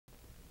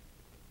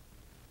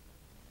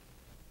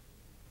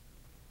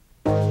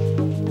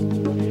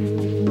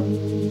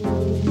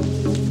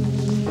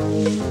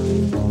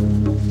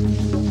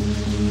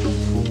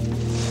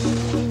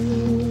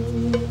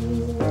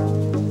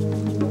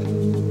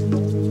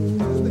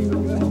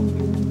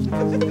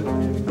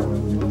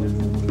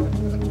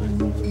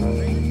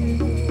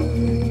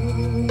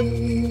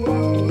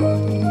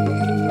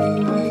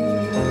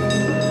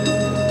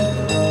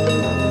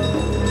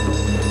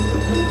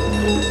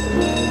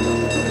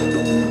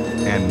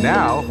And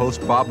now,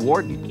 host Bob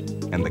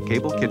Warden and the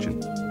Cable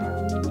Kitchen.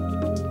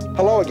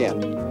 Hello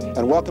again,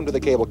 and welcome to the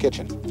Cable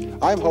Kitchen.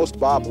 I'm host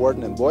Bob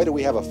Warden, and boy do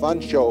we have a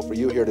fun show for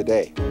you here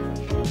today.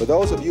 For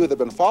those of you that have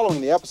been following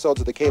the episodes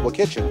of the Cable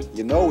Kitchen,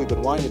 you know we've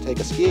been wanting to take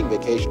a skiing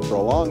vacation for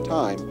a long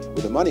time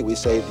with the money we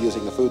saved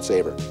using the Food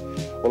Saver.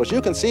 Well, as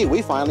you can see,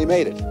 we finally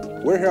made it.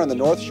 We're here on the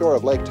north shore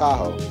of Lake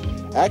Tahoe.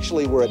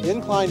 Actually, we're at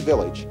Incline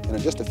Village, and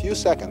in just a few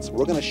seconds,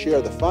 we're going to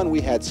share the fun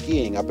we had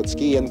skiing up at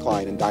Ski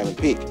Incline in Diamond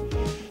Peak.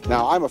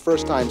 Now, I'm a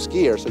first-time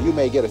skier, so you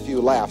may get a few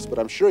laughs, but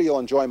I'm sure you'll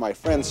enjoy my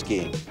friends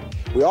skiing.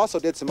 We also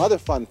did some other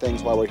fun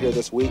things while we're here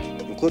this week,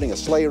 including a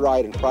sleigh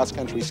ride and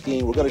cross-country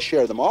skiing. We're going to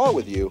share them all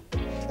with you,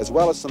 as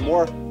well as some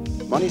more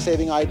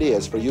money-saving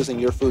ideas for using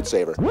your Food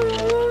Saver.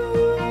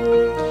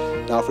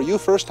 Now, for you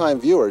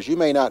first-time viewers, you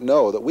may not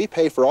know that we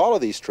pay for all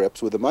of these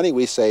trips with the money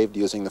we saved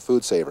using the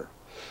Food Saver.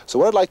 So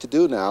what I'd like to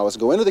do now is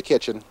go into the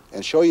kitchen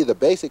and show you the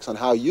basics on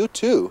how you,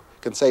 too,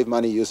 can save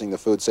money using the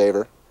Food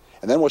Saver.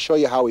 And then we'll show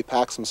you how we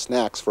pack some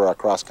snacks for our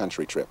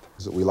cross-country trip.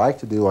 What we like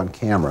to do on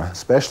camera,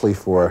 especially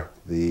for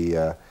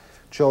the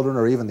children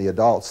or even the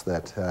adults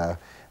that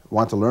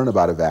want to learn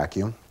about a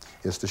vacuum,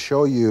 is to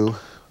show you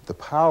the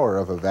power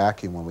of a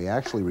vacuum when we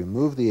actually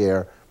remove the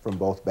air from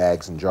both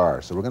bags and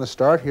jars. So we're going to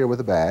start here with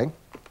a bag,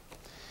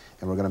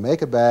 and we're going to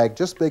make a bag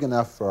just big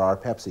enough for our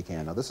Pepsi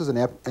can. Now, this is an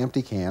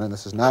empty can, and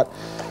this is not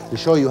to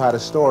show you how to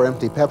store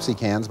empty Pepsi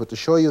cans, but to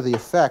show you the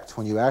effect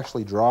when you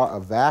actually draw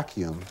a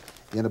vacuum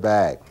in a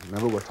bag.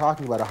 Remember, we're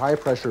talking about a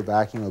high-pressure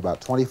vacuum of about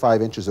 25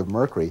 inches of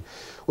mercury,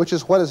 which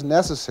is what is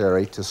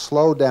necessary to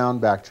slow down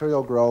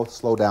bacterial growth,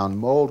 slow down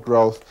mold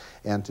growth,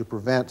 and to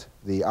prevent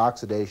the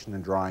oxidation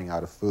and drying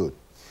out of food.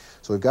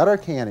 So we've got our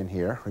can in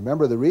here.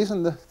 Remember, the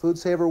reason the Food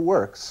Saver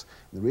works,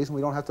 the reason we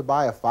don't have to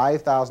buy a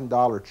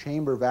 $5,000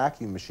 chamber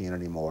vacuum machine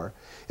anymore,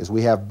 is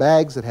we have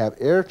bags that have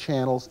air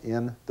channels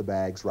in the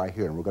bags right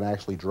here, and we're going to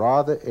actually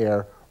draw the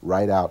air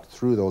right out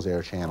through those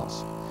air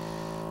channels.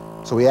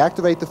 So we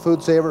activate the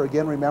Food Saver,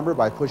 again, remember,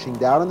 by pushing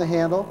down on the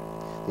handle.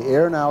 The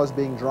air now is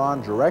being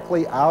drawn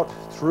directly out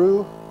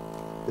through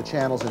the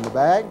channels in the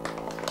bag.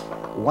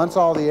 Once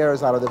all the air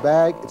is out of the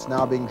bag, it's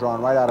now being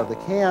drawn right out of the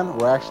can.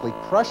 We're actually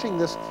crushing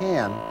this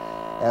can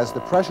as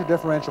the pressure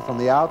differential from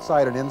the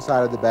outside and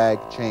inside of the bag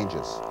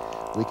changes.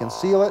 We can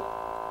seal it,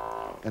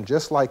 and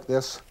just like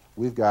this,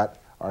 we've got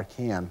our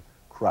can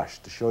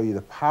crushed to show you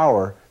the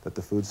power that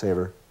the Food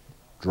Saver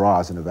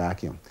draws in a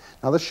vacuum.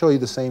 Now let's show you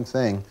the same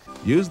thing.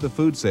 Use the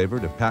Food Saver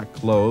to pack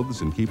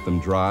clothes and keep them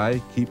dry,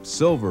 keep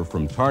silver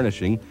from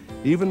tarnishing,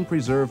 even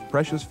preserve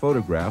precious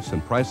photographs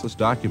and priceless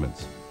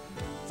documents.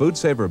 Food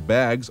Saver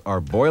bags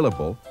are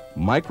boilable,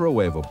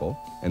 microwavable,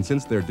 and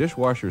since they're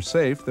dishwasher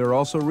safe, they're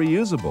also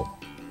reusable.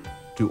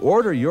 To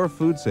order your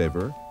Food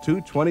Saver,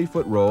 2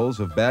 20-foot rolls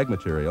of bag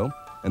material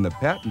and the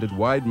patented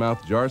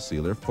wide-mouth jar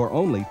sealer for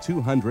only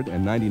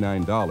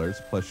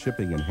 $299 plus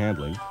shipping and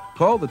handling,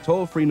 call the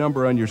toll-free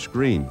number on your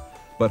screen.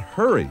 But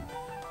hurry!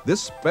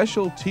 This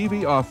special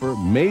TV offer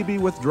may be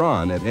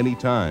withdrawn at any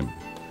time.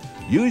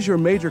 Use your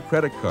major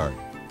credit card.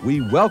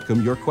 We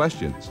welcome your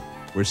questions.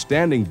 We're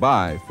standing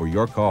by for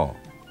your call.